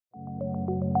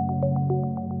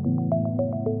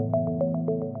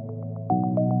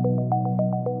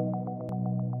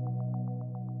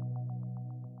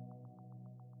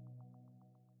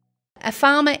a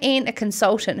farmer and a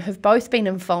consultant who've both been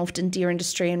involved in dairy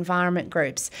industry environment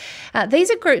groups.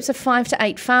 These are groups of 5 to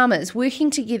 8 farmers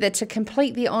working together to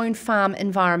complete their own farm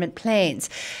environment plans.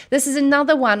 This is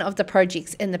another one of the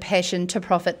projects in the Passion to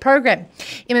Profit program.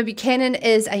 Emma Buchanan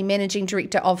is a managing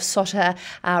director of SOTA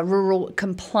Rural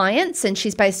Compliance, and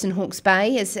she's based in Hawke's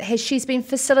Bay. She's been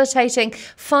facilitating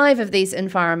 5 of these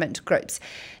environment groups.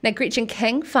 Now, Gretchen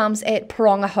King farms at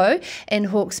Porongaho in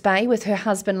Hawke's Bay with her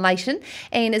husband Leighton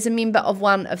and is a member of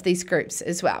one of these groups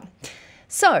as well.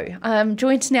 So I'm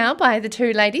joined now by the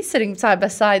 2 ladies sitting side by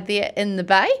side there in the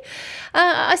bay.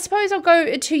 I suppose I'll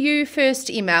go to you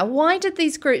first, Emma. Why did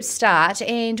these groups start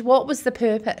and what was the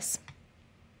purpose?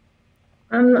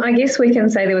 I guess we can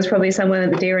say there was probably someone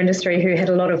in the dairy industry who had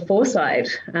a lot of foresight.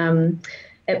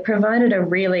 It provided a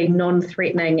really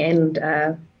non-threatening and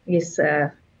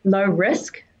low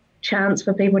risk chance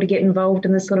for people to get involved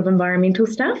in this sort of environmental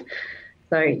stuff.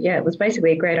 So yeah, it was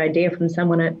basically a great idea from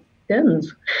someone at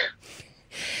DINS.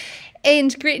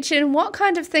 And Gretchen, what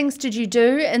kind of things did you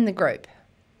do in the group?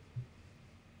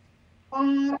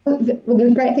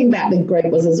 The great thing about the group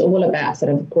was it's all about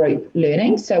sort of group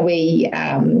learning. So we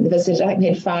visited, I think we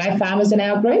had 5 farmers in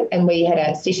our group, and we had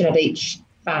a session at each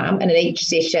farm, and in each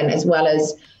session, as well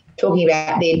as talking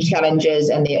about their challenges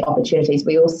and their opportunities,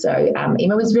 we also,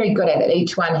 Emma was very good at it,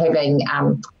 each one having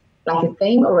like a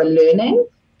theme or a learning.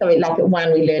 So like at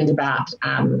one, we learned about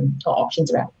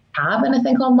options about carbon, I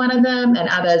think, on one of them, and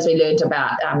others we learned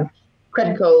about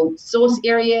critical source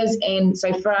areas. And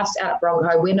so for us out at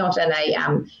Porongaho, we're not in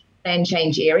a plan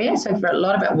change area, so for a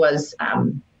lot of it was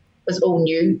all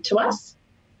new to us.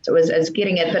 So it was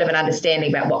getting a bit of an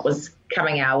understanding about what was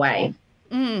coming our way.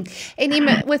 And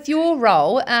Emma, with your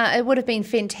role, it would have been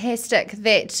fantastic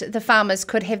that the farmers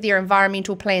could have their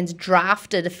environmental plans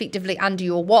drafted effectively under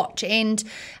your watch, and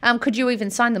could you even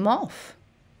sign them off?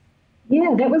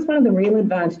 Yeah, that was one of the real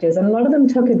advantages, and a lot of them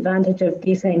took advantage of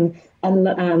getting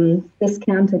a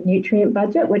discounted nutrient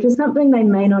budget, which is something they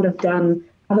may not have done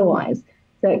otherwise.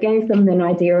 So it gave them an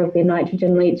idea of their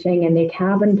nitrogen leaching and their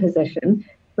carbon position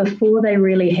before they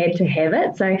really had to have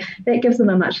it. So that gives them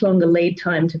a much longer lead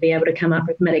time to be able to come up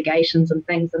with mitigations and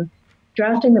things. And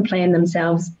drafting the plan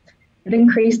themselves, it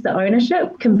increased the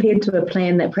ownership compared to a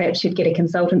plan that perhaps you'd get a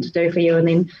consultant to do for you and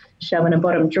then show in a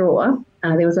bottom drawer.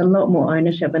 There was a lot more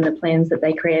ownership in the plans that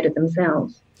they created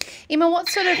themselves. Emma, what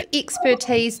sort of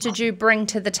expertise did you bring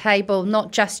to the table,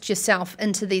 not just yourself,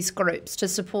 into these groups to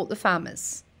support the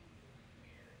farmers?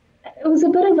 It was a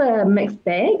bit of a mixed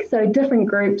bag. So different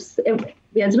groups,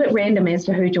 it's a bit random as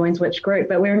to who joins which group,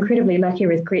 but we're incredibly lucky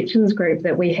with Gretchen's group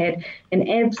that we had an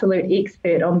absolute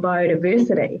expert on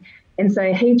biodiversity. And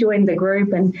so he joined the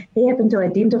group, and he happened to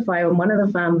identify on one of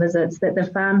the farm visits that the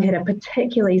farm had a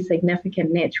particularly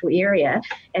significant natural area.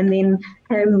 And then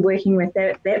him working with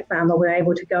that farmer were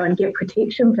able to go and get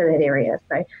protection for that area.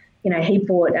 So, he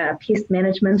brought pest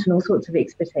management and all sorts of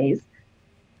expertise.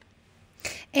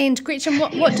 And Gretchen,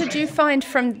 what did you find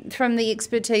from the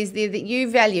expertise there that you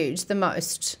valued the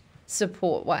most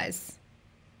support-wise?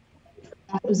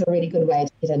 It was a really good way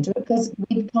to get into it, because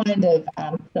we kind of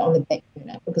put it on the back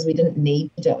burner because we didn't need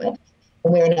to do it,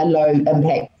 and we're in a low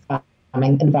impact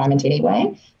farming environment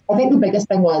anyway. I think the biggest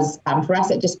thing was for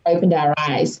us, it just opened our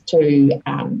eyes to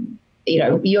you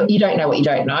don't know what you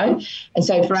don't know, and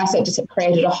so for us it just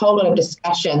created a whole lot of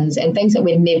discussions and things that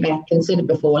we'd never considered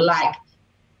before, like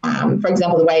for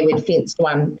example, the way we'd fenced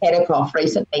one paddock off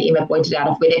recently. Emma pointed out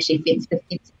if we'd actually fenced the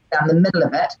fence down the middle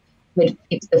of it, we'd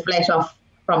fenced the flat off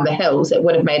from the hills, it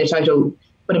would have made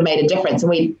a difference. And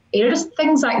we, just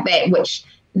things like that, which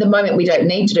at the moment we don't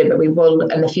need to do, but we will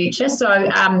in the future. So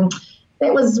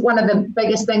that was one of the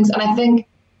biggest things. And I think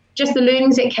just the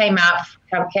learnings that came out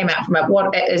from it,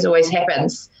 what as always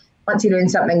happens, once you learn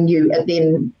something new,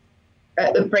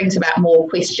 it brings about more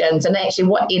questions. And actually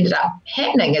what ended up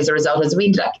happening as a result is we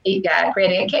ended up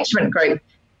creating a catchment group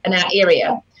in our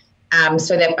area.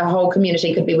 So that a whole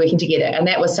community could be working together. And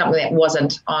that was something that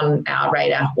wasn't on our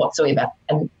radar whatsoever.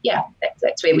 And yeah,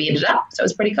 that's where we ended up. So it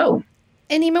was pretty cool.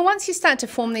 And Emma, once you start to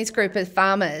form these group of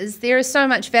farmers, there is so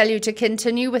much value to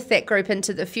continue with that group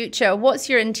into the future. What's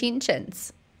your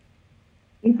intentions?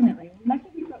 Definitely. Well,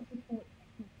 luckily we've got support.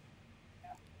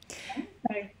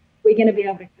 So we're going to be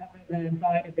able to cover the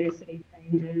biodiversity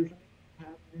changes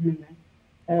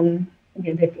and the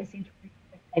essential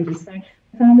changes. So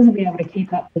farmers will be able to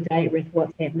keep up to date with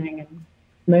what's happening and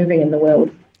moving in the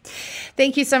world.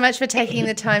 Thank you so much for taking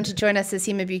the time to join us as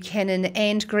Emma Buchanan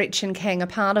and Gretchen King, a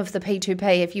part of the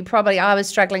P2P. I was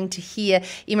struggling to hear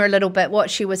Emma a little bit. What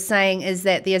she was saying is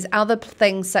that there's other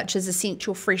things such as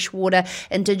essential fresh water,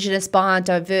 Indigenous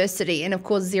biodiversity, and of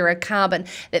course zero carbon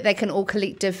that they can all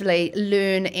collectively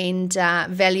learn and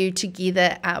value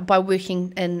together by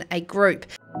working in a group.